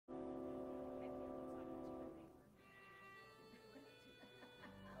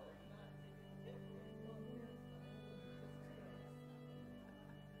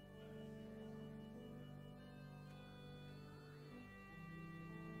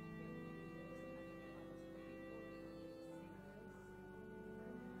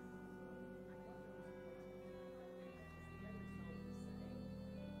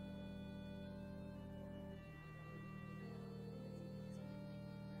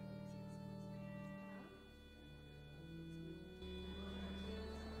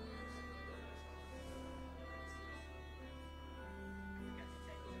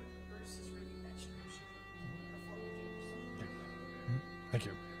Thank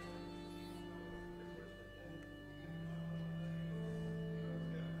you.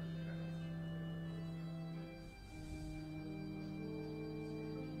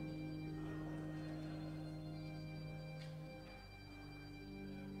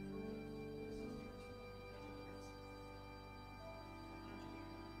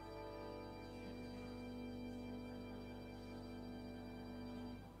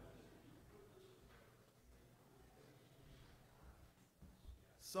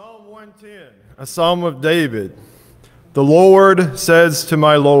 Psalm 110, a psalm of David. The Lord says to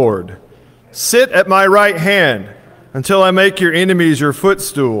my Lord, sit at my right hand until I make your enemies your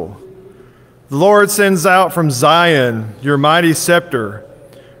footstool. The Lord sends out from Zion your mighty scepter.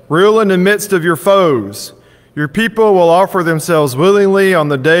 Rule in the midst of your foes. Your people will offer themselves willingly on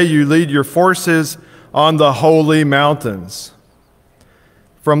the day you lead your forces on the holy mountains.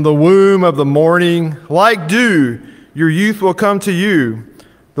 From the womb of the morning, like dew, your youth will come to you.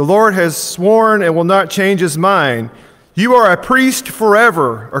 The Lord has sworn and will not change his mind. You are a priest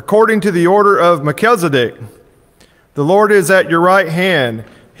forever, according to the order of Melchizedek. The Lord is at your right hand.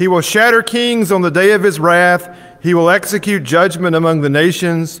 He will shatter kings on the day of his wrath. He will execute judgment among the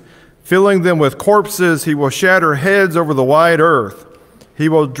nations. Filling them with corpses, he will shatter heads over the wide earth. He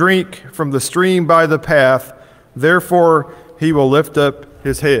will drink from the stream by the path. Therefore, he will lift up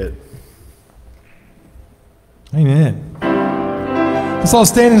his head. Amen. Let's all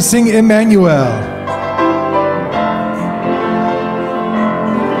stand and sing Emmanuel.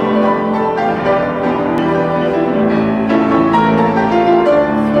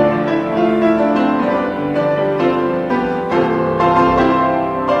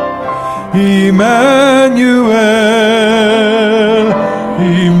 Emmanuel,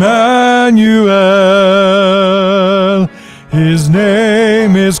 Emmanuel, his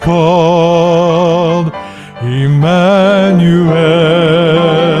name is called Emmanuel.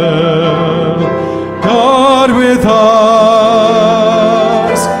 God with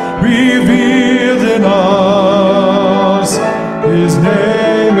us, revealed in us, his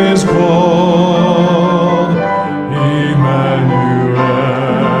name is called Emmanuel.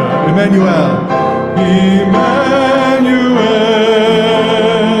 Emmanuel, Emmanuel,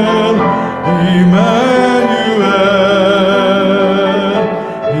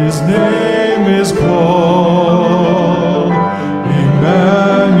 Emmanuel, his name is called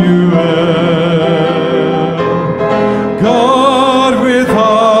Emmanuel. God with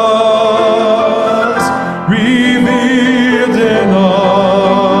us, revealed in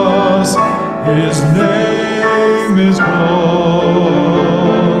us, his name is called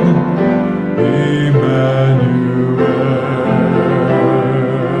Emmanuel.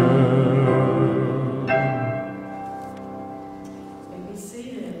 Be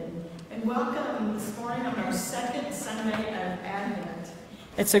seated. And welcome this morning on our second Sunday of Advent.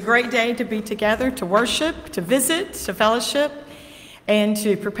 It's a great day to be together, to worship, to visit, to fellowship, and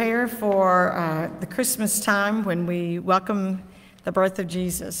to prepare for the Christmas time when we welcome the birth of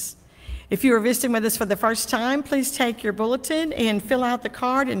Jesus. If you are visiting with us for the first time, please take your bulletin and fill out the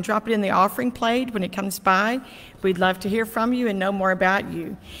card and drop it in the offering plate when it comes by. We'd love to hear from you and know more about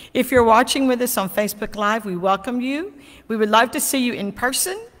you. If you're watching with us on Facebook Live, we welcome you. We would love to see you in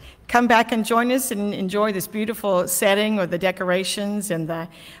person. Come back and join us and enjoy this beautiful setting with the decorations and the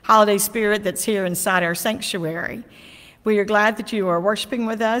holiday spirit that's here inside our sanctuary. We are glad that you are worshiping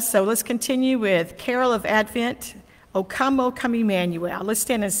with us. So let's continue with Carol of Advent, O come, Emmanuel. Let's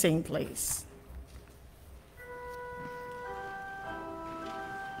stand and sing, please.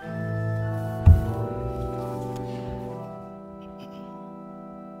 Thank you.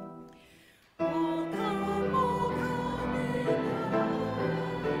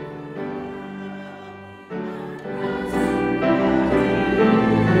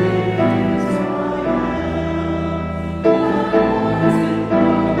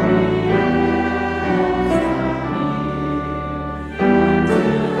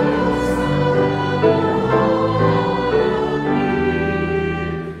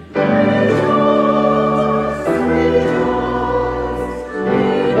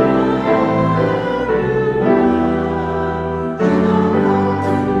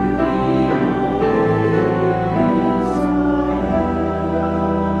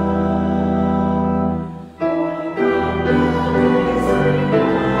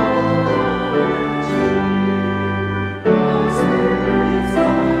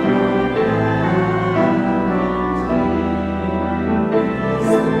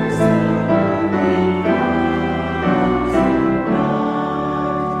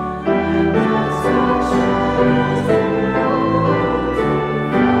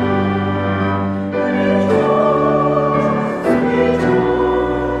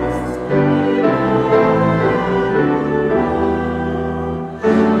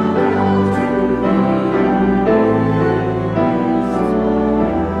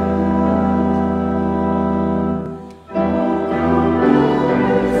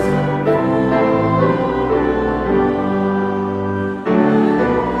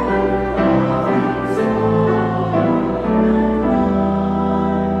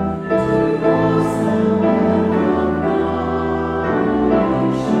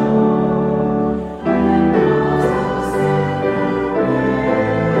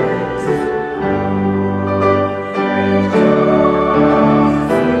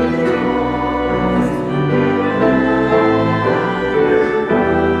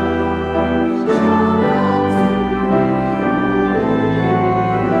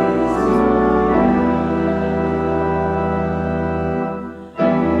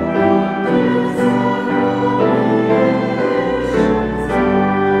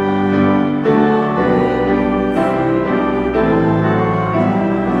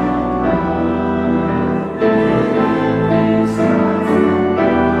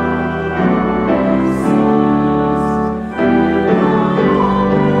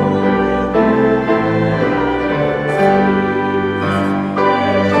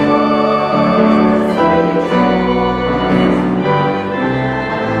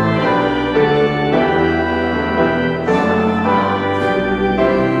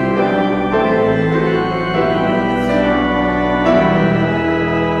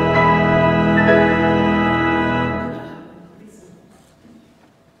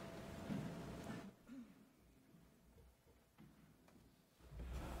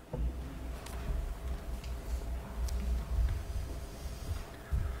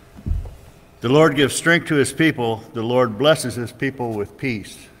 The Lord gives strength to his people. The Lord blesses his people with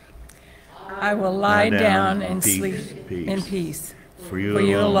peace. I will lie down and sleep in peace. For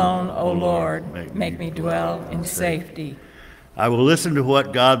you alone, O Lord, make me dwell in safety. I will listen to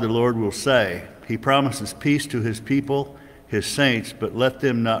what God the Lord will say. He promises peace to his people, his saints, but let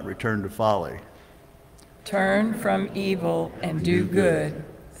them not return to folly. Turn from evil and do good.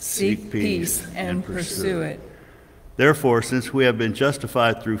 Seek peace and pursue it. Therefore, since we have been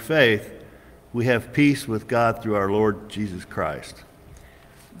justified through faith, we have peace with God through our Lord Jesus Christ.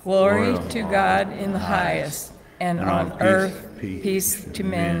 Glory to God in the highest, and on earth peace to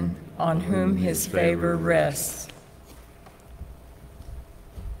men on whom his favor rests.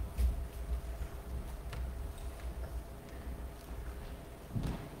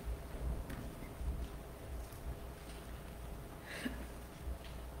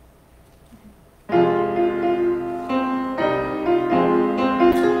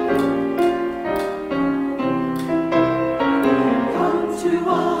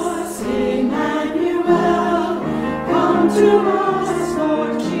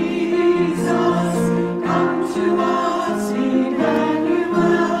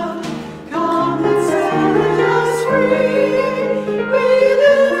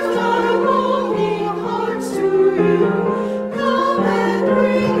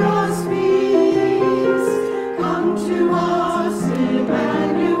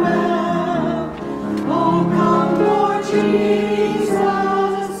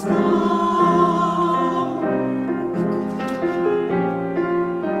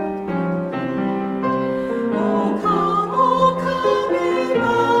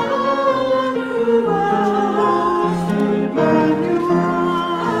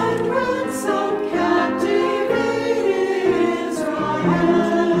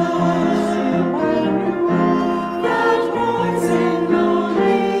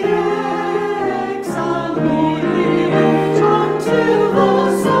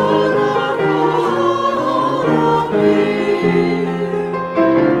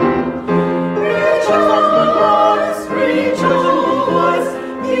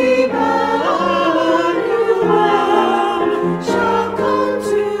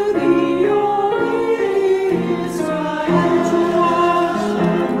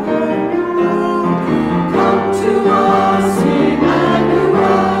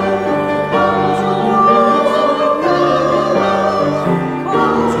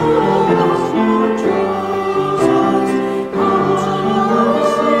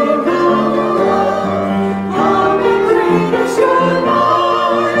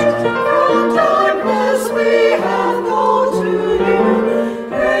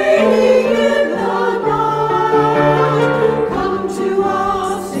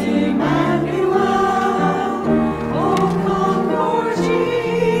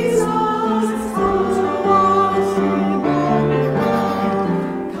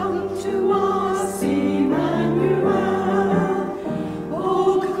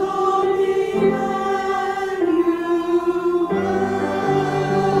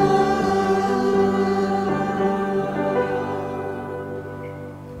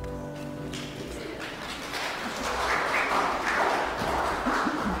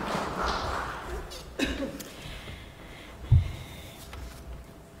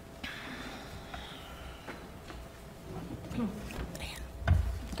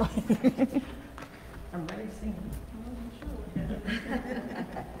 I'm ready to sing.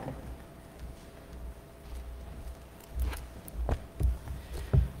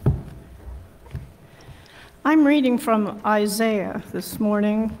 I'm reading from Isaiah this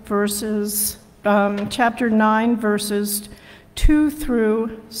morning, chapter 9, verses 2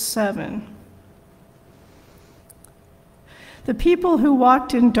 through 7. The people who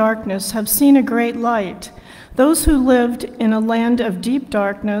walked in darkness have seen a great light. Those who lived in a land of deep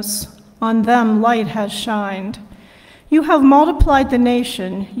darkness, on them light has shined. You have multiplied the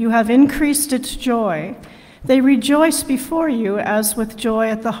nation, you have increased its joy. They rejoice before you as with joy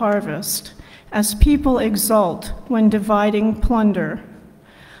at the harvest, as people exult when dividing plunder.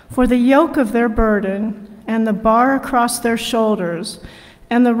 For the yoke of their burden and the bar across their shoulders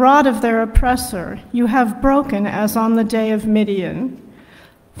and the rod of their oppressor you have broken as on the day of Midian.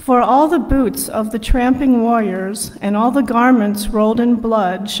 For all the boots of the tramping warriors and all the garments rolled in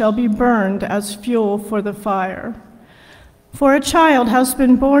blood shall be burned as fuel for the fire. For a child has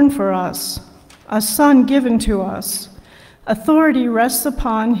been born for us, a son given to us. Authority rests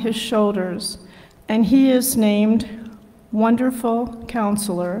upon his shoulders, and he is named Wonderful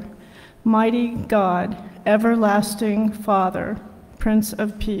Counselor, Mighty God, Everlasting Father, Prince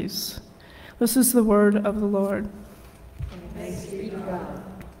of Peace. This is the word of the Lord. Thanks be to God.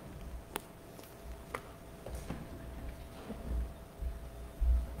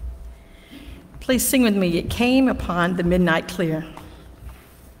 Please sing with me, It Came Upon the Midnight Clear.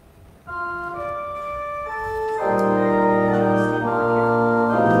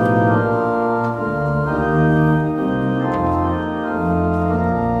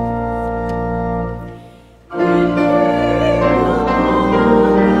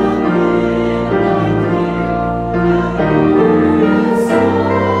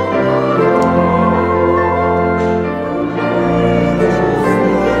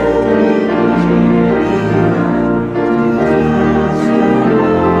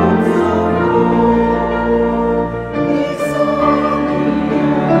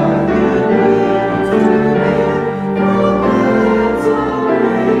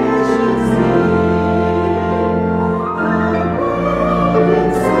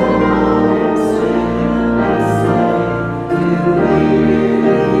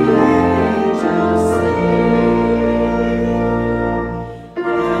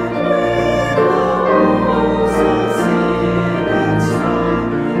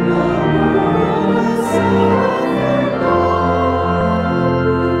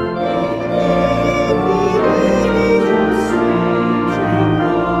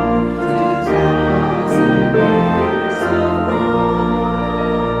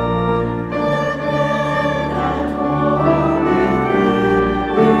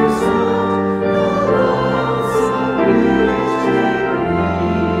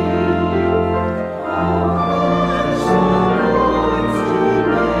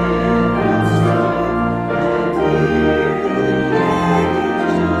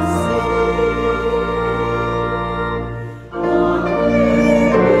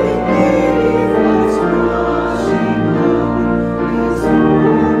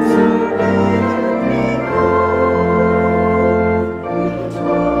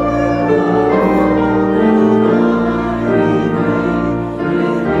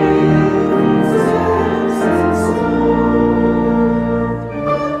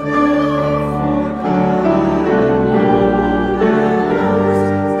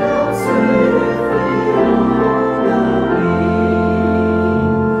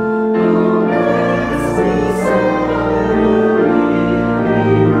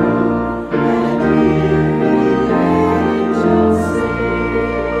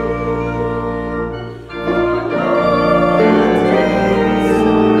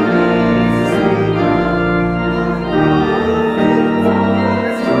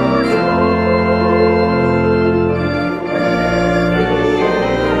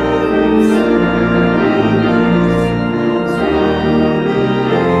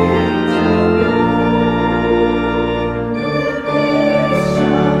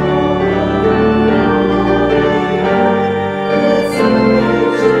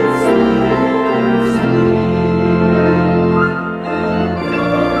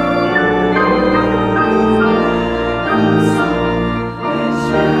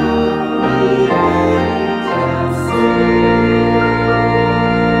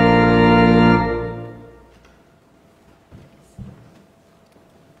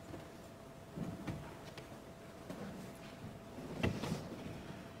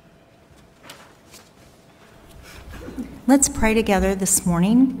 Let's pray together this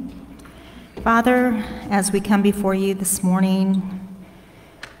morning. Father, as we come before you this morning,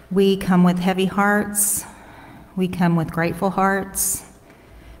 we come with heavy hearts, we come with grateful hearts,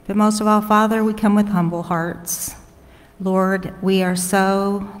 but most of all, Father, we come with humble hearts. Lord, we are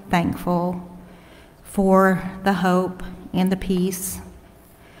so thankful for the hope and the peace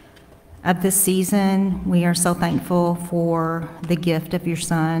of this season. We are so thankful for the gift of your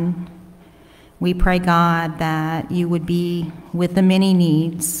Son. We pray, God, that you would be with the many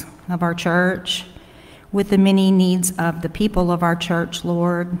needs of our church, with the many needs of the people of our church,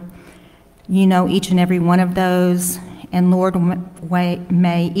 Lord. You know each and every one of those, and Lord,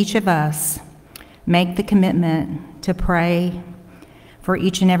 may each of us make the commitment to pray for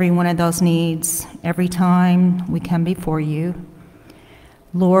each and every one of those needs every time we come before you.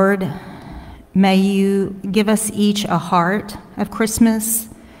 Lord, may you give us each a heart of Christmas,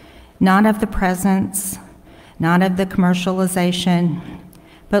 not of the presents, not of the commercialization,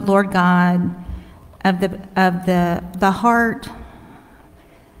 but Lord God, of the heart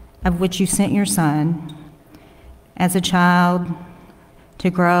of which you sent your Son as a child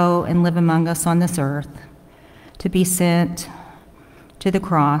to grow and live among us on this earth, to be sent to the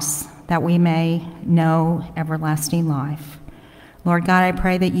cross that we may know everlasting life. Lord God, I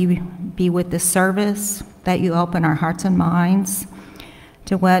pray that you be with this service, that you open our hearts and minds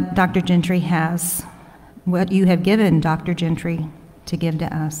to what Dr. Gentry has, what you have given Dr. Gentry to give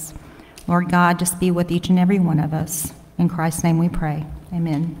to us. Lord God, just be with each and every one of us. In Christ's name we pray.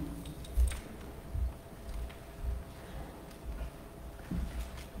 Amen.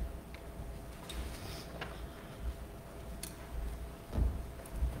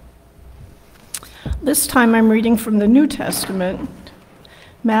 This time I'm reading from the New Testament,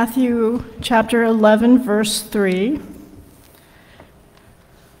 Matthew chapter 11, verse 3.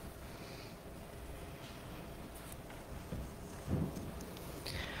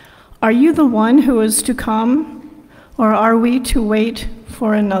 Are you the one who is to come, or are we to wait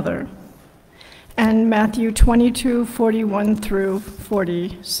for another? And Matthew 22, 41 through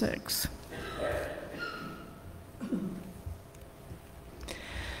 46.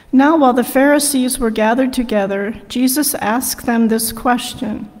 Now, while the Pharisees were gathered together, Jesus asked them this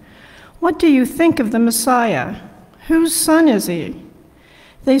question: "What do you think of the Messiah? Whose son is he?"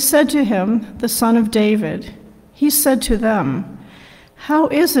 They said to him, "The son of David." He said to them, "How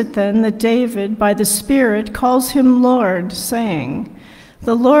is it then that David, by the Spirit, calls him Lord, saying,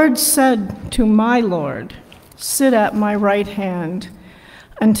 'The Lord said to my Lord, sit at my right hand,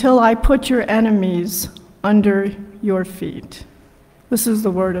 until I put your enemies under your feet'?" This is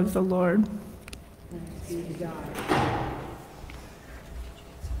the word of the Lord. Thanks be to God.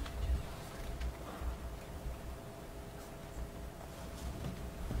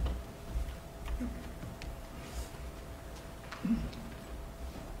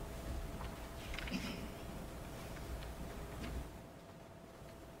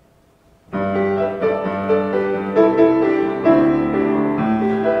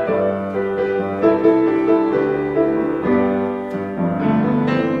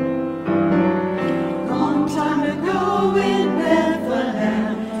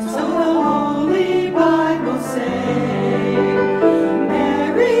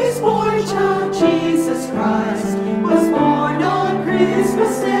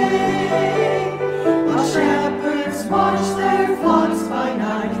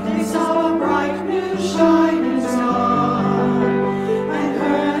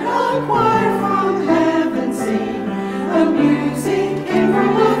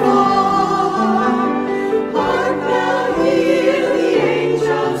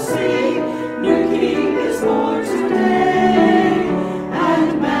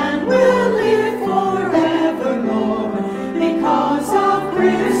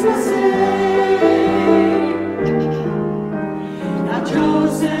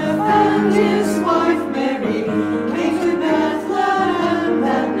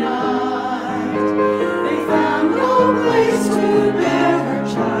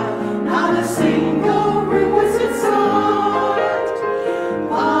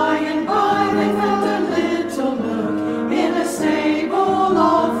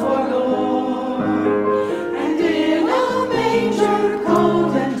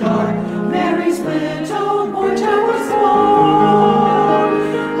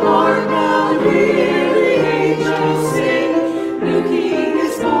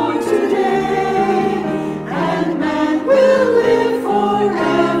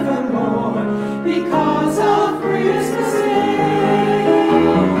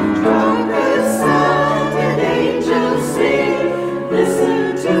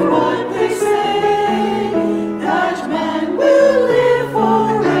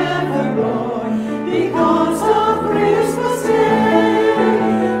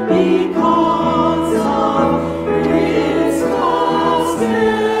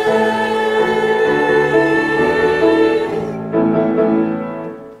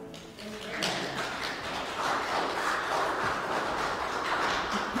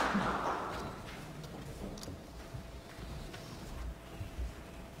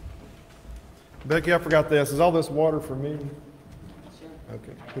 Becky, I forgot this. Is all this water for me?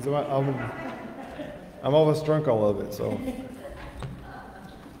 Okay, because I'm almost drunk all of it, so.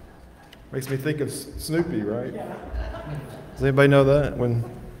 Makes me think of Snoopy, right? Does anybody know that? When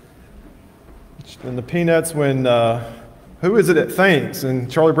the Peanuts, who is it that faints?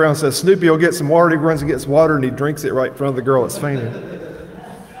 And Charlie Brown says, Snoopy will get some water. He runs and gets water, and he drinks it right in front of the girl that's fainting.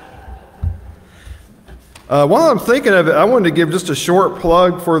 While I'm thinking of it, I wanted to give just a short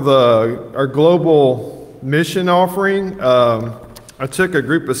plug for our global mission offering. I took a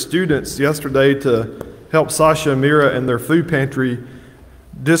group of students yesterday to help Sasha and Mira in their food pantry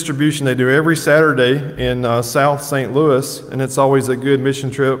distribution they do every Saturday in South St. Louis, and it's always a good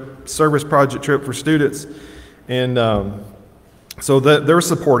mission trip, service project trip for students. And so they're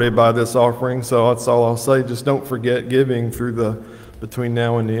supported by this offering, so that's all I'll say. Just don't forget giving between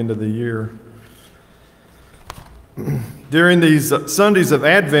now and the end of the year. During these Sundays of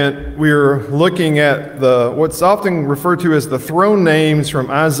Advent, we're looking at what's often referred to as the throne names from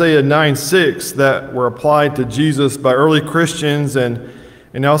Isaiah 9:6 that were applied to Jesus by early Christians and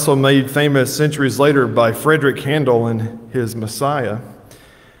also made famous centuries later by Frederick Handel and his Messiah.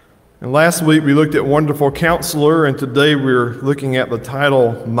 And last week we looked at Wonderful Counselor, and today we're looking at the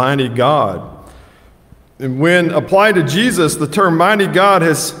title Mighty God. And when applied to Jesus, the term mighty God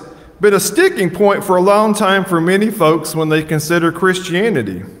has been a sticking point for a long time for many folks when they consider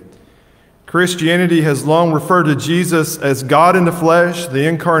Christianity. Christianity has long referred to Jesus as God in the flesh, the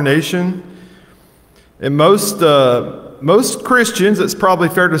incarnation. And most Christians, it's probably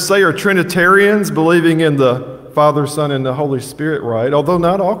fair to say, are Trinitarians, believing in the Father, Son, and the Holy Spirit, right? Although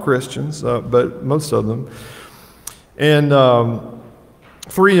not all Christians, but most of them. And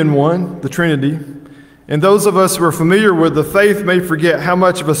 3 in 1, the Trinity. And those of us who are familiar with the faith may forget how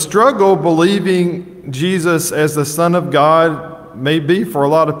much of a struggle believing Jesus as the Son of God may be for a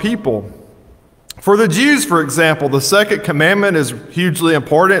lot of people. For the Jews, for example, the second commandment is hugely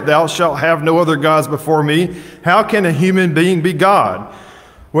important. Thou shalt have no other gods before me. How can a human being be God?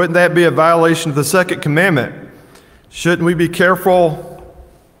 Wouldn't that be a violation of the second commandment? Shouldn't we be careful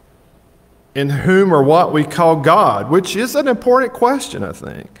in whom or what we call God? Which is an important question, I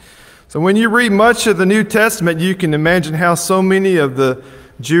think. So when you read much of the New Testament, you can imagine how so many of the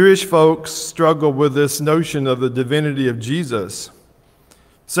Jewish folks struggle with this notion of the divinity of Jesus.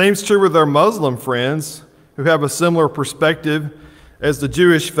 Same's true with our Muslim friends who have a similar perspective as the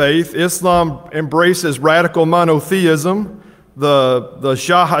Jewish faith. Islam embraces radical monotheism. The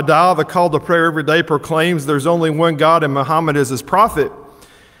Shahada, the call to prayer every day, proclaims there's only one God and Muhammad is his prophet.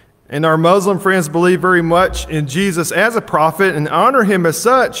 And our Muslim friends believe very much in Jesus as a prophet and honor him as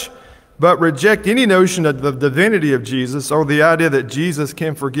such, but reject any notion of the divinity of Jesus or the idea that Jesus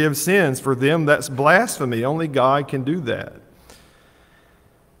can forgive sins. For them, that's blasphemy. Only God can do that.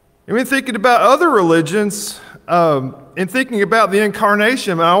 And when thinking about other religions, and thinking about the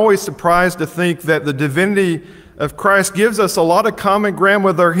incarnation, I'm always surprised to think that the divinity of Christ gives us a lot of common ground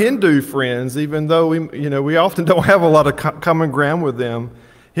with our Hindu friends, even though we often don't have a lot of common ground with them.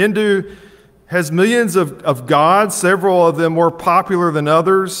 Hindu has millions of gods, several of them more popular than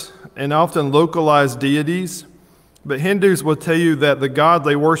others, and often localized deities. But Hindus will tell you that the God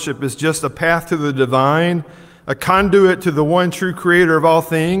they worship is just a path to the divine, a conduit to the one true creator of all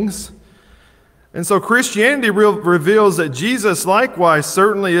things. And so Christianity reveals that Jesus likewise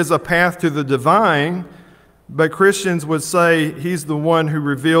certainly is a path to the divine, but Christians would say he's the one who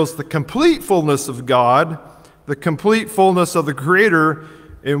reveals the complete fullness of God, the complete fullness of the creator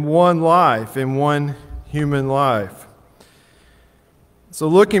in one life, in one human life. So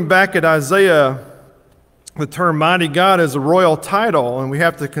looking back at Isaiah, the term mighty God is a royal title, and we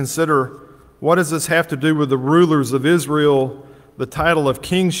have to consider, what does this have to do with the rulers of Israel, the title of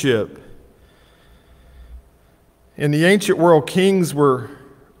kingship? In the ancient world, kings were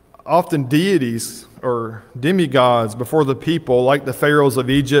often deities or demigods before the people, like the pharaohs of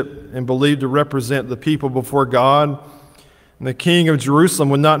Egypt, and believed to represent the people before God. And the king of Jerusalem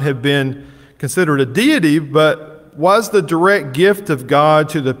would not have been considered a deity, but was the direct gift of God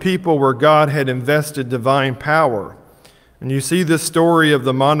to the people where God had invested divine power. And you see this story of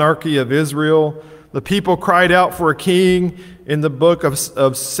the monarchy of Israel. The people cried out for a king in the book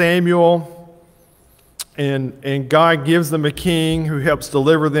of Samuel, and God gives them a king who helps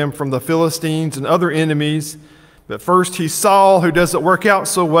deliver them from the Philistines and other enemies. But first he's Saul, who doesn't work out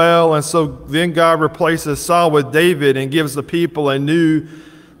so well, and so then God replaces Saul with David and gives the people a new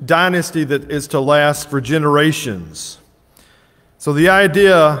dynasty that is to last for generations. So the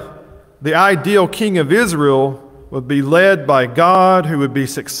ideal king of Israel would be led by God, who would be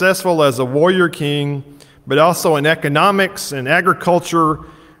successful as a warrior king, but also in economics and agriculture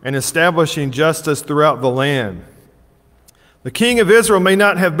and establishing justice throughout the land. The king of Israel may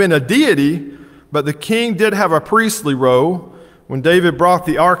not have been a deity, but the king did have a priestly role. When David brought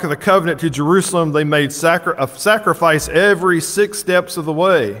the Ark of the Covenant to Jerusalem, they made a sacrifice every 6 steps of the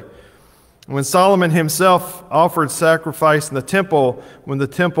way. When Solomon himself offered sacrifice in the temple, when the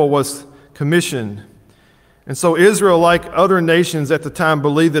temple was commissioned. And so Israel, like other nations at the time,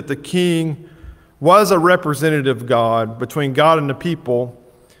 believed that the king was a representative of God, between God and the people.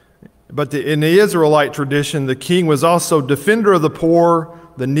 But in the Israelite tradition, the king was also defender of the poor,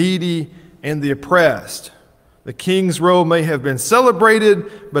 the needy, and the oppressed. The king's role may have been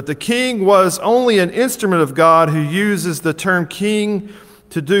celebrated, but the king was only an instrument of God who uses the term king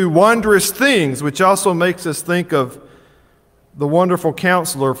to do wondrous things, which also makes us think of the wonderful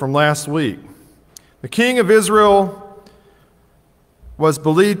counselor from last week. The king of Israel was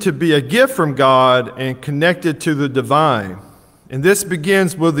believed to be a gift from God and connected to the divine. And this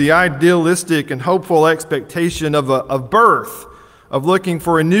begins with the idealistic and hopeful expectation of birth, of looking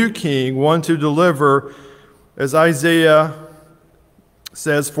for a new king, one to deliver. As Isaiah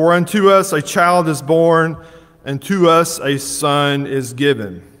says, "For unto us a child is born, and to us a son is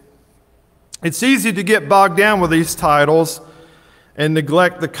given." It's easy to get bogged down with these titles and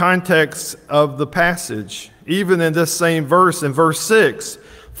neglect the context of the passage. Even in this same verse, in verse 6,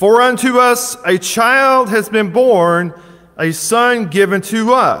 "For unto us a child has been born, a son given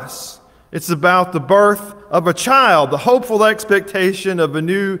to us." It's about the birth of a child, the hopeful expectation of a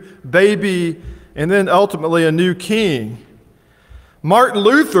new baby, and then ultimately a new king. Martin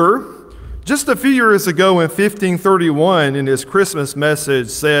Luther, just a few years ago in 1531, in his Christmas message,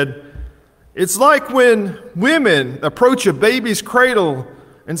 said, "It's like when women approach a baby's cradle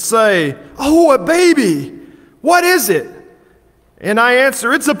and say, 'Oh, a baby, what is it?' And I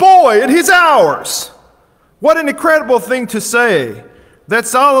answer, 'It's a boy, and he's ours.'" What an incredible thing to say.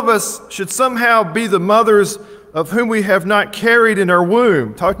 That all of us should somehow be the mothers of whom we have not carried in our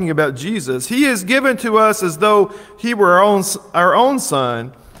womb, talking about Jesus. He is given to us as though he were our own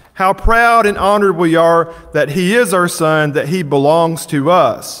son. How proud and honored we are that he is our son, that he belongs to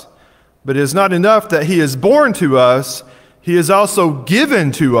us. But it is not enough that he is born to us, he is also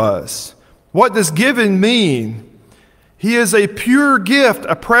given to us. What does given mean? He is a pure gift,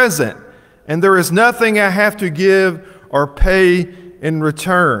 a present, and there is nothing I have to give or pay in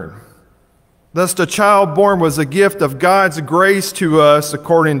return. Thus, the child born was a gift of God's grace to us,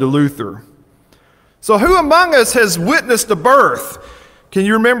 according to Luther. So who among us has witnessed a birth? Can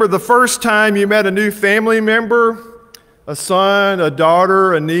you remember the first time you met a new family member? A son, a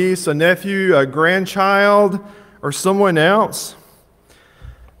daughter, a niece, a nephew, a grandchild, or someone else?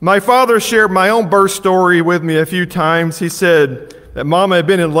 My father shared my own birth story with me a few times. He said that Mama had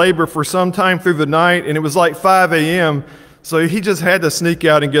been in labor for some time through the night, and it was like 5 a.m., so he just had to sneak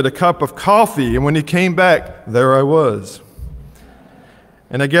out and get a cup of coffee, and when he came back, there I was.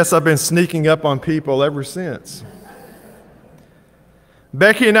 And I guess I've been sneaking up on people ever since.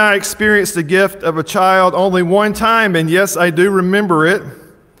 Becky and I experienced the gift of a child only one time, and yes, I do remember it.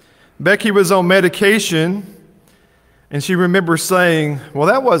 Becky was on medication, and she remembers saying, "Well,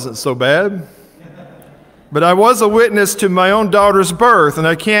 that wasn't so bad." But I was a witness to my own daughter's birth, and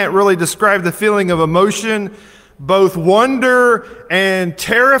I can't really describe the feeling of emotion, both wonder and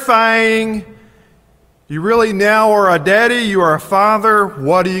terrifying. You really now are a daddy, you are a father.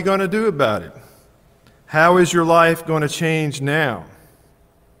 What are you going to do about it? How is your life going to change now?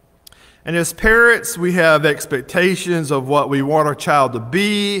 And as parents, we have expectations of what we want our child to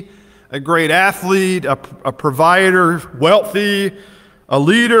be: a great athlete, a provider, wealthy, a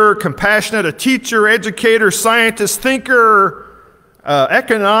leader, compassionate, a teacher, educator, scientist, thinker,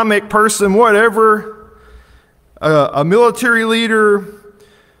 economic person, whatever, a military leader.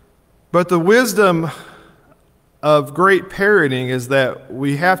 But the wisdom of great parenting is that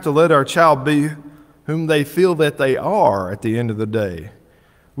we have to let our child be whom they feel that they are at the end of the day.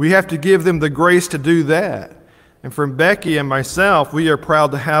 We have to give them the grace to do that. And from Becky and myself, we are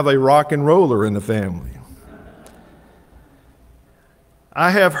proud to have a rock and roller in the family.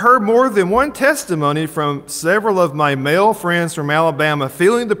 I have heard more than one testimony from several of my male friends from Alabama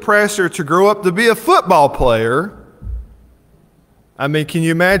feeling the pressure to grow up to be a football player. I mean, can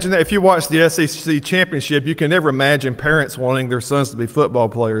you imagine that? If you watch the SEC championship, you can never imagine parents wanting their sons to be football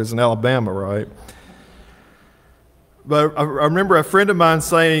players in Alabama, right? But I remember a friend of mine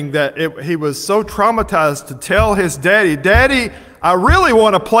saying that he was so traumatized to tell his daddy, "Daddy, I really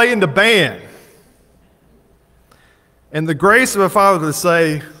want to play in the band." And the grace of a father to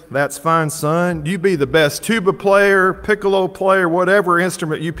say, "That's fine, son. You be the best tuba player, piccolo player, whatever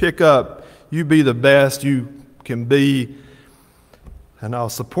instrument you pick up, you be the best you can be, and I'll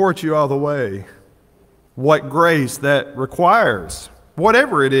support you all the way." What grace that requires,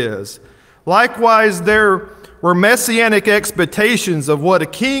 whatever it is. Likewise, there were messianic expectations of what a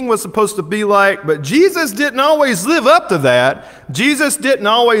king was supposed to be like, but Jesus didn't always live up to that. Jesus didn't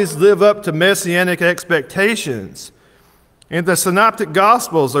always live up to messianic expectations. In the Synoptic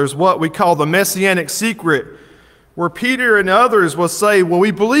Gospels, there's what we call the messianic secret, where Peter and others will say, "Well, we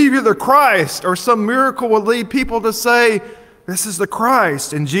believe you're the Christ," or some miracle will lead people to say, "This is the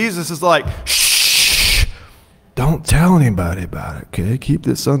Christ." And Jesus is like, "Shh, don't tell anybody about it, okay? Keep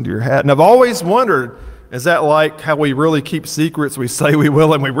this under your hat." And I've always wondered, is that like how we really keep secrets? We say we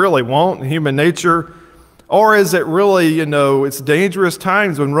will and we really won't in human nature? Or is it really, it's dangerous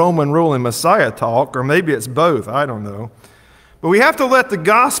times when Roman rule and Messiah talk? Or maybe it's both, I don't know. But we have to let the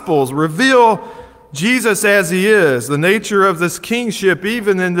Gospels reveal Jesus as he is, the nature of this kingship,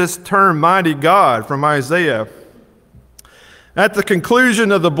 even in this term, mighty God, from Isaiah. At the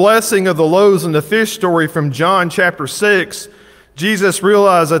conclusion of the blessing of the loaves and the fish story from John chapter 6, Jesus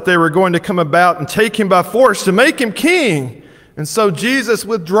realized that they were going to come about and take him by force to make him king. And so Jesus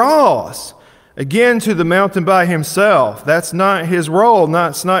withdraws again to the mountain by himself. That's not his role.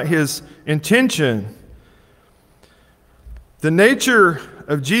 That's not his intention. The nature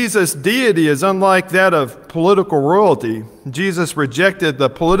of Jesus' deity is unlike that of political royalty. Jesus rejected the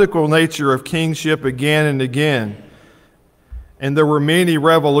political nature of kingship again and again. And there were many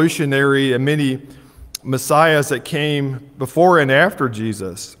revolutionary and many messiahs that came before and after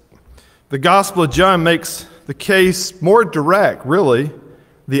Jesus. The Gospel of John makes the case more direct, really.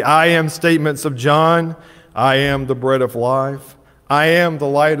 The I am statements of John: I am the bread of life. I am the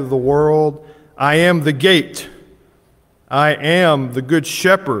light of the world. I am the gate. I am the good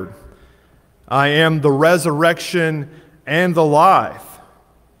shepherd. I am the resurrection and the life.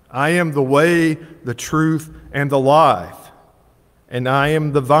 I am the way, the truth, and the life. And I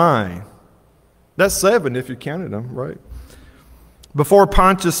am the vine. That's 7 if you counted them, right? Before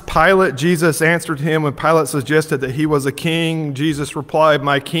Pontius Pilate, Jesus answered him when Pilate suggested that he was a king. Jesus replied,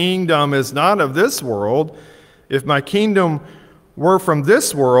 "My kingdom is not of this world. If my kingdom were from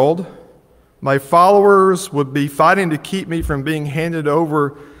this world, my followers would be fighting to keep me from being handed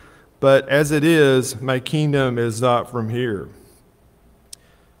over. But as it is, my kingdom is not from here."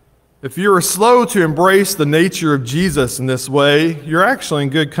 If you are slow to embrace the nature of Jesus in this way, you're actually in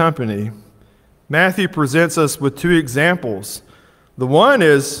good company. Matthew presents us with 2 examples. The one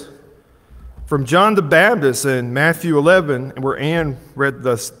is from John the Baptist in Matthew 11, where Anne read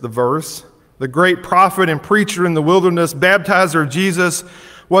the verse. The great prophet and preacher in the wilderness, baptizer of Jesus,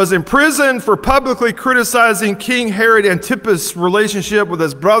 was imprisoned for publicly criticizing King Herod Antipas' relationship with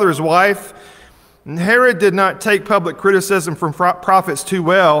his brother's wife. And Herod did not take public criticism from prophets too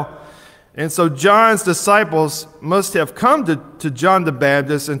well. And so John's disciples must have come to John the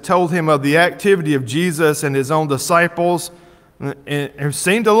Baptist and told him of the activity of Jesus and his own disciples. And it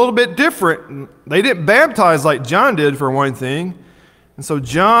seemed a little bit different. They didn't baptize like John did, for one thing. And so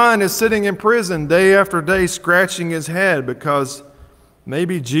John is sitting in prison day after day scratching his head because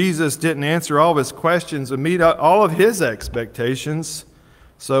maybe Jesus didn't answer all of his questions and meet all of his expectations.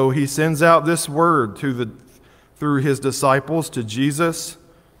 So he sends out this word through his disciples to Jesus: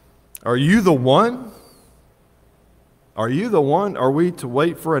 "Are you the one? Are you the one? Are we to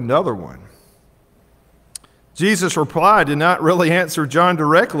wait for another one?" Jesus' reply did not really answer John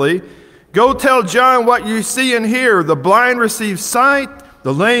directly. "Go tell John what you see and hear. The blind receive sight,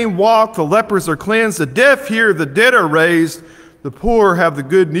 the lame walk, the lepers are cleansed, the deaf hear, the dead are raised, the poor have the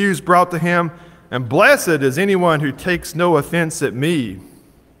good news brought to him, and blessed is anyone who takes no offense at me."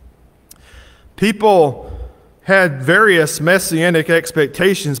 People had various messianic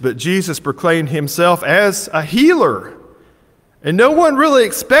expectations, but Jesus proclaimed himself as a healer. And no one really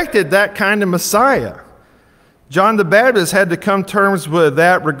expected that kind of Messiah. John the Baptist had to come to terms with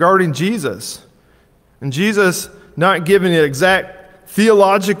that regarding Jesus. And Jesus not giving an exact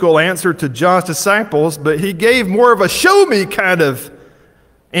theological answer to John's disciples, but he gave more of a show me kind of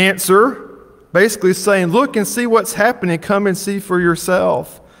answer, basically saying, look and see what's happening, come and see for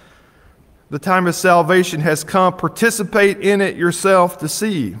yourself. The time of salvation has come. Participate in it yourself to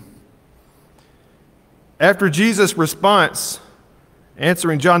see. After Jesus' response,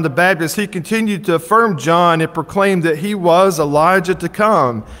 answering John the Baptist, he continued to affirm John and proclaimed that he was Elijah to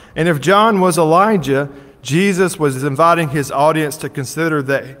come. And if John was Elijah, Jesus was inviting his audience to consider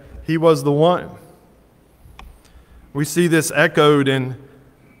that he was the one. We see this echoed in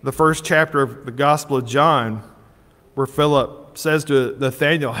the first chapter of the Gospel of John, where Philip says to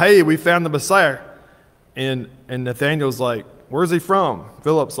Nathanael, "Hey, we found the Messiah." And Nathanael's like, "Where's he from?"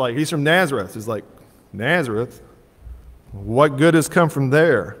 Philip's like, "He's from Nazareth." He's like, "Nazareth? What good has come from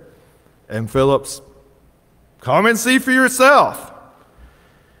there?" And Philip's, "Come and see for yourself.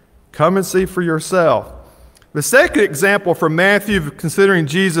 Come and see for yourself." The second example from Matthew considering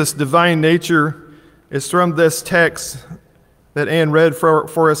Jesus' divine nature is from this text that Anne read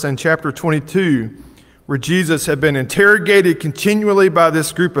for us in chapter 22, where Jesus had been interrogated continually by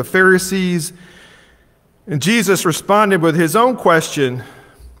this group of Pharisees. And Jesus responded with his own question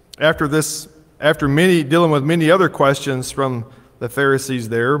after dealing with many other questions from the Pharisees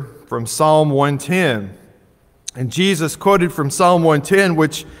there, from Psalm 110. And Jesus quoted from Psalm 110,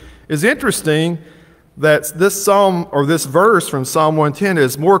 which is interesting that this psalm or this verse from Psalm 110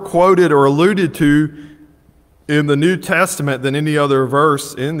 is more quoted or alluded to in the New Testament than any other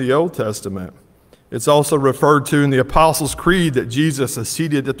verse in the Old Testament. It's also referred to in the Apostles' Creed that Jesus is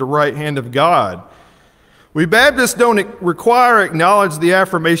seated at the right hand of God. We Baptists don't acknowledge the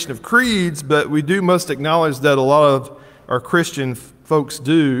affirmation of creeds, but we must acknowledge that a lot of our Christian folks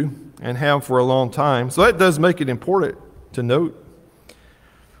do and have for a long time. So that does make it important to note.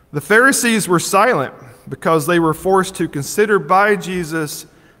 The Pharisees were silent because they were forced to consider by Jesus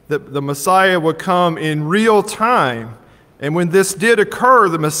that the Messiah would come in real time. And when this did occur,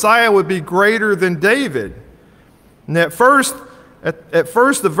 the Messiah would be greater than David. And at first,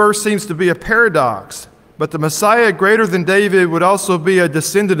 the verse seems to be a paradox, but the Messiah greater than David would also be a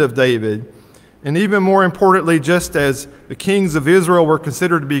descendant of David. And even more importantly, just as the kings of Israel were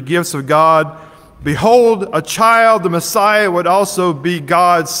considered to be gifts of God, behold, a child, the Messiah, would also be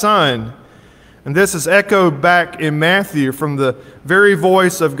God's son. And this is echoed back in Matthew from the very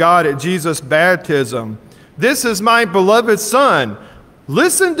voice of God at Jesus' baptism. This is my beloved Son.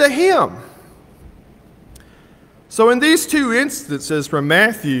 Listen to him. So in these two instances from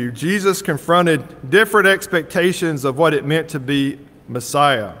Matthew, Jesus confronted different expectations of what it meant to be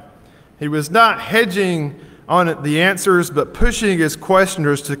Messiah. He was not hedging on the answers, but pushing his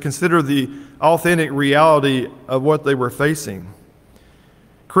questioners to consider the authentic reality of what they were facing.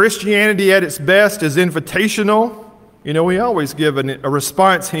 Christianity at its best is invitational. You know, we always give a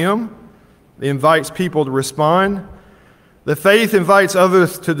response hymn. It invites people to respond. The faith invites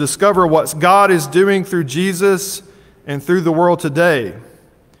others to discover what God is doing through Jesus and through the world today.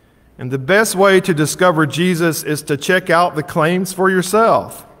 And the best way to discover Jesus is to check out the claims for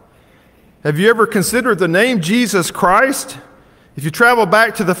yourself. Have you ever considered the name Jesus Christ? If you travel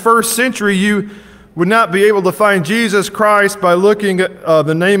back to the first century, you would not be able to find Jesus Christ by looking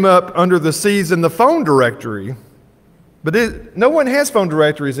the name up under the C's in the phone directory. But no one has phone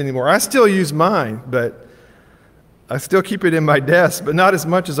directories anymore. I still use mine, but I still keep it in my desk, but not as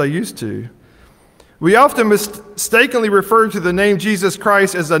much as I used to. We often mistakenly refer to the name Jesus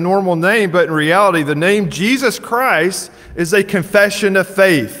Christ as a normal name, but in reality, the name Jesus Christ is a confession of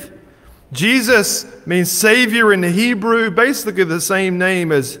faith. Jesus means Savior in the Hebrew, basically the same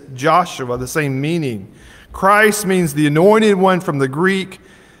name as Joshua, the same meaning. Christ means the anointed one from the Greek,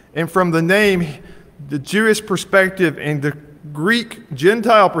 and from the name, the Jewish perspective and the Greek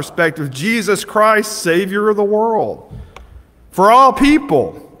Gentile perspective, Jesus Christ, Savior of the world. For all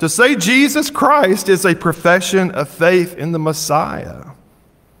people, to say Jesus Christ is a profession of faith in the Messiah.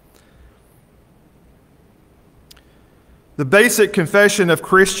 The basic confession of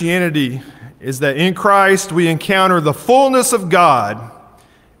Christianity is that in Christ we encounter the fullness of God,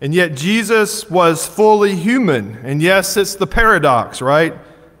 and yet Jesus was fully human. And yes, it's the paradox, right?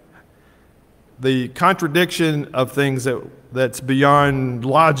 The contradiction of things that's beyond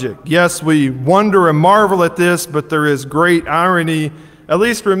logic. Yes, we wonder and marvel at this, but there is great irony, at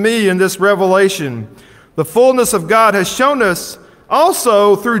least for me, in this revelation. The fullness of God has shown us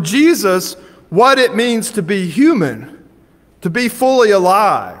also through Jesus what it means to be human. To be fully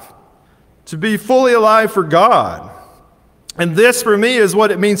alive. To be fully alive for God. And this, for me, is what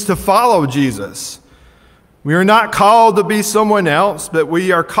it means to follow Jesus. We are not called to be someone else, but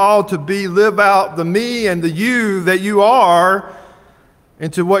we are called to live out the me and the you that you are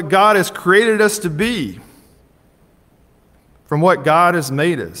into what God has created us to be, from what God has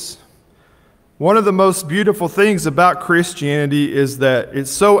made us. One of the most beautiful things about Christianity is that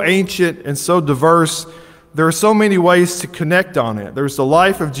it's so ancient and so diverse. There are so many ways to connect on it. There's the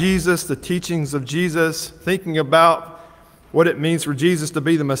life of Jesus, the teachings of Jesus, thinking about what it means for Jesus to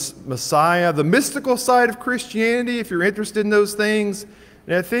be the Messiah, the mystical side of Christianity, if you're interested in those things.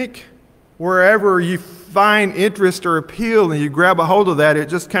 And I think wherever you find interest or appeal and you grab a hold of that, it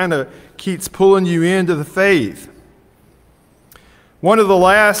just kind of keeps pulling you into the faith. One of the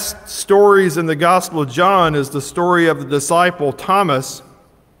last stories in the Gospel of John is the story of the disciple Thomas,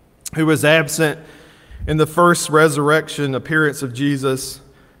 who was absent in the first resurrection appearance of Jesus.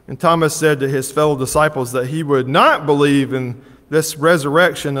 And Thomas said to his fellow disciples that he would not believe in this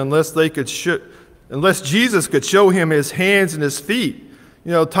resurrection unless Jesus could show him his hands and his feet.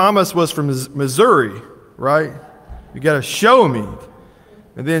 You know, Thomas was from Missouri, right? You got to show me.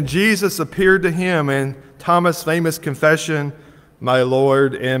 And then Jesus appeared to him, and Thomas' famous confession, my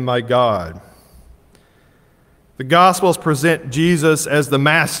Lord and my God. The Gospels present Jesus as the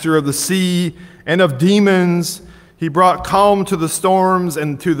master of the sea and of demons. He brought calm to the storms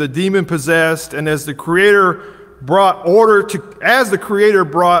and to the demon-possessed, and as the Creator brought order to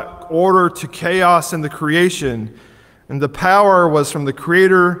chaos in the creation, and the power was from the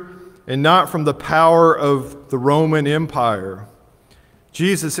Creator and not from the power of the Roman Empire.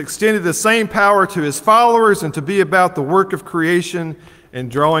 Jesus extended the same power to his followers and to be about the work of creation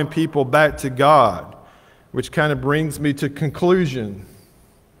and drawing people back to God, which kind of brings me to conclusion.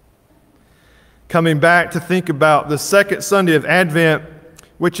 Coming back to think about the second Sunday of Advent,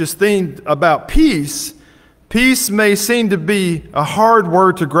 which is themed about peace. Peace may seem to be a hard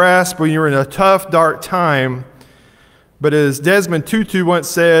word to grasp when you're in a tough, dark time. But as Desmond Tutu once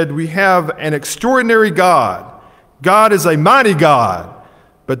said, we have an extraordinary God. God is a mighty God,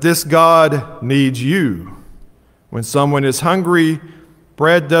 but this God needs you. When someone is hungry,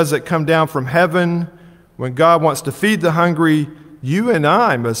 bread doesn't come down from heaven. When God wants to feed the hungry, you and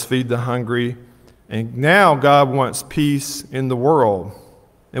I must feed the hungry. And now God wants peace in the world.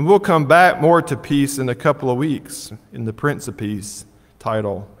 And we'll come back more to peace in a couple of weeks in the Prince of Peace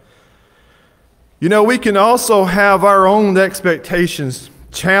title. You know, we can also have our own expectations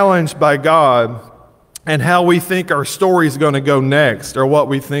challenged by God and how we think our story is going to go next or what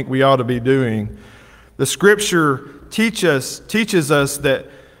we think we ought to be doing. The Scripture teaches us that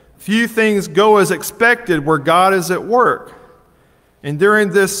few things go as expected where God is at work. And during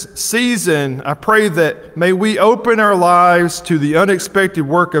this season, I pray that may we open our lives to the unexpected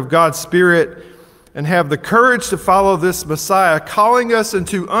work of God's Spirit and have the courage to follow this Messiah, calling us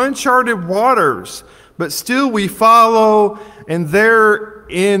into uncharted waters, but still we follow, and there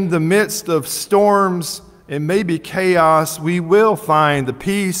in the midst of storms and maybe chaos, we will find the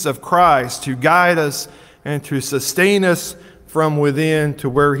peace of Christ to guide us and to sustain us from within to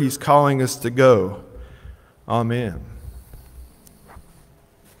where He's calling us to go. Amen.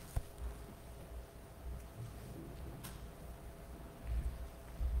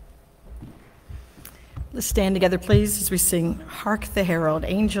 Let's stand together, please, as we sing, Hark the Herald,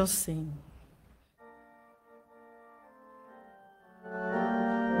 Angels Sing.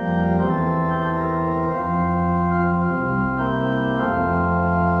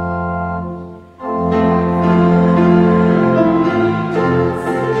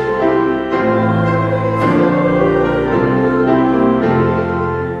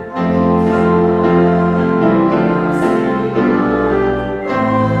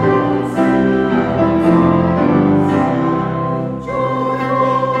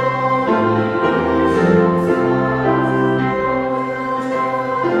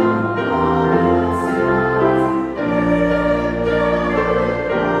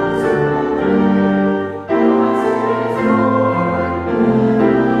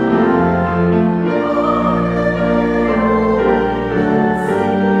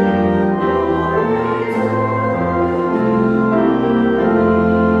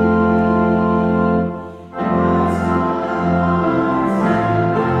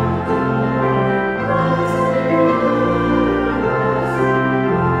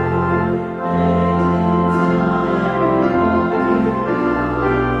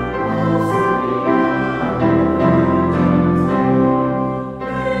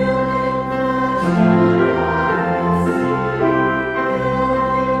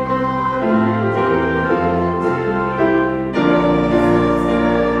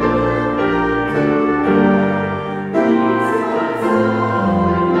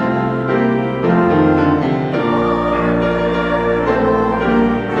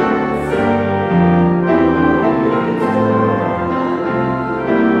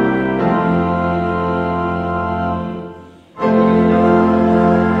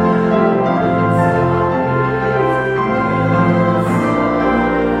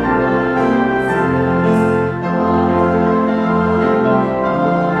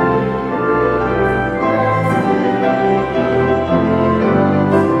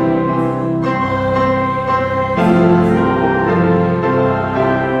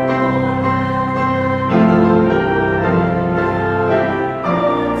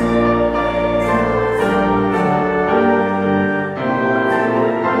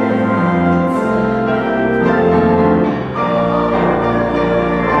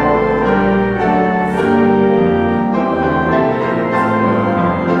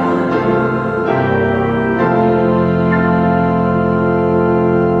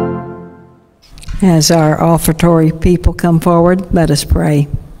 As our offertory people come forward, let us pray.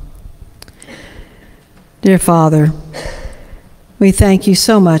 Dear Father, we thank you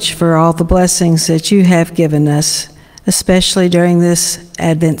so much for all the blessings that you have given us, especially during this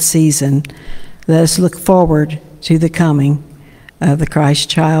Advent season. Let us look forward to the coming of the Christ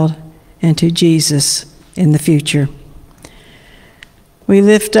child and to Jesus in the future. We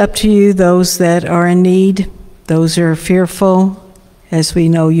lift up to you those that are in need, those who are fearful, as we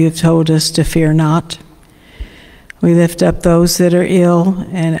know you have told us to fear not. We lift up those that are ill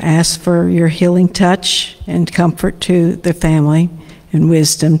and ask for your healing touch and comfort to the family and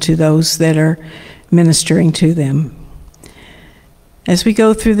wisdom to those that are ministering to them. As we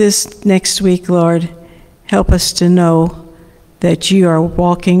go through this next week, Lord, help us to know that you are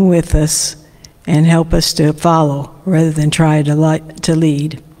walking with us and help us to follow rather than try to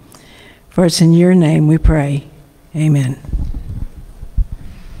lead. For it's in your name we pray. Amen.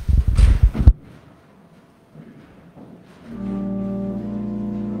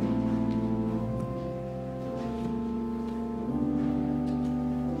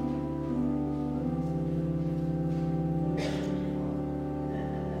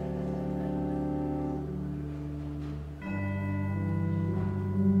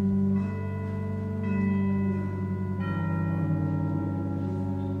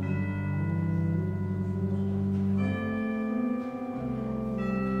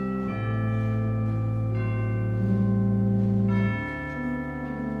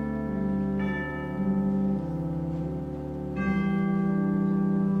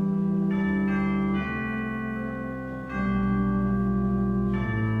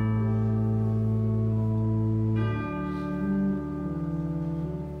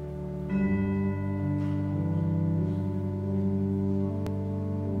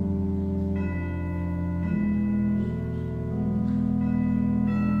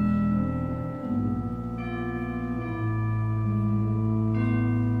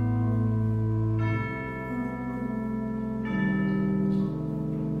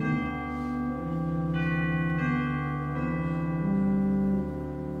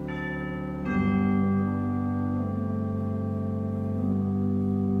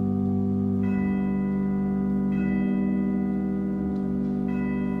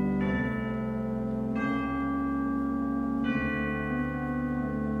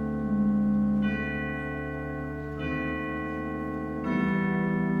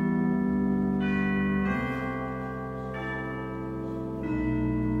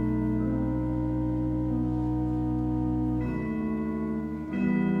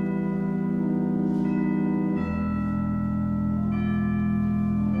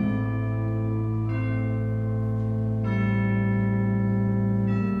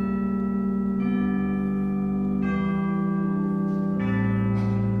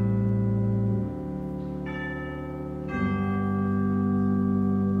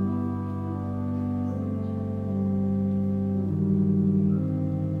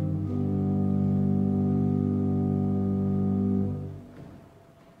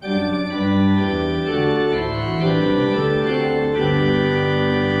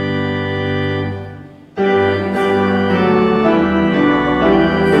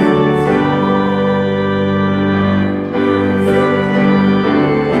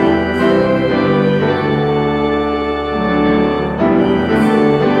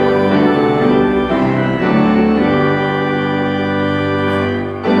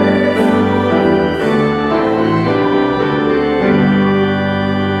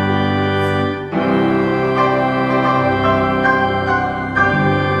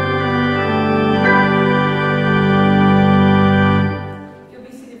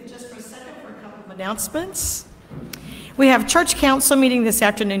 We have church council meeting this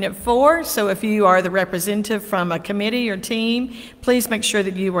afternoon at 4, so if you are the representative from a committee or team, please make sure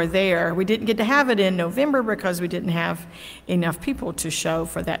that you are there. We didn't get to have it in November because we didn't have enough people to show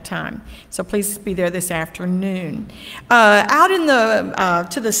for that time. So please be there this afternoon. Out in the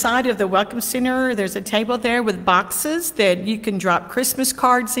to the side of the Welcome Center, there's a table there with boxes that you can drop Christmas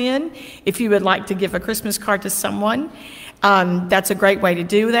cards in if you would like to give a Christmas card to someone. That's a great way to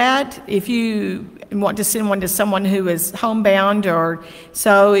do that. If you want to send one to someone who is homebound or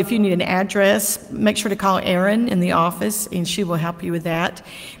so, if you need an address, make sure to call Erin in the office and she will help you with that.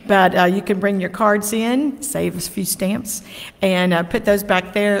 But you can bring your cards in, save a few stamps, and put those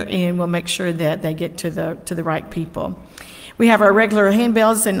back there, and we'll make sure that they get to the right people. We have our regular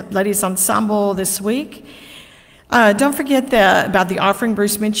handbells and ladies ensemble this week. Don't forget about the offering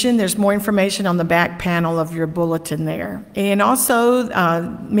Bruce mentioned. There's more information on the back panel of your bulletin there. And also,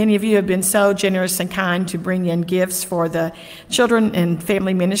 many of you have been so generous and kind to bring in gifts for the children and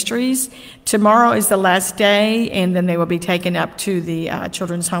family ministries. Tomorrow is the last day, and then they will be taken up to the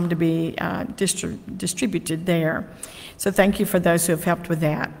children's home to be distributed there. So thank you for those who have helped with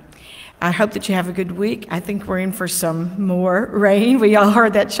that. I hope that you have a good week. I think we're in for some more rain. We all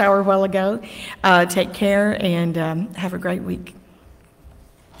heard that shower a while ago. Take care and have a great week.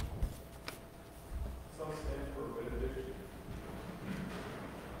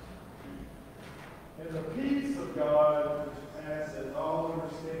 And the peace of God, which passes all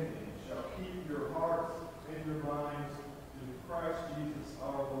understanding, shall keep your hearts and your minds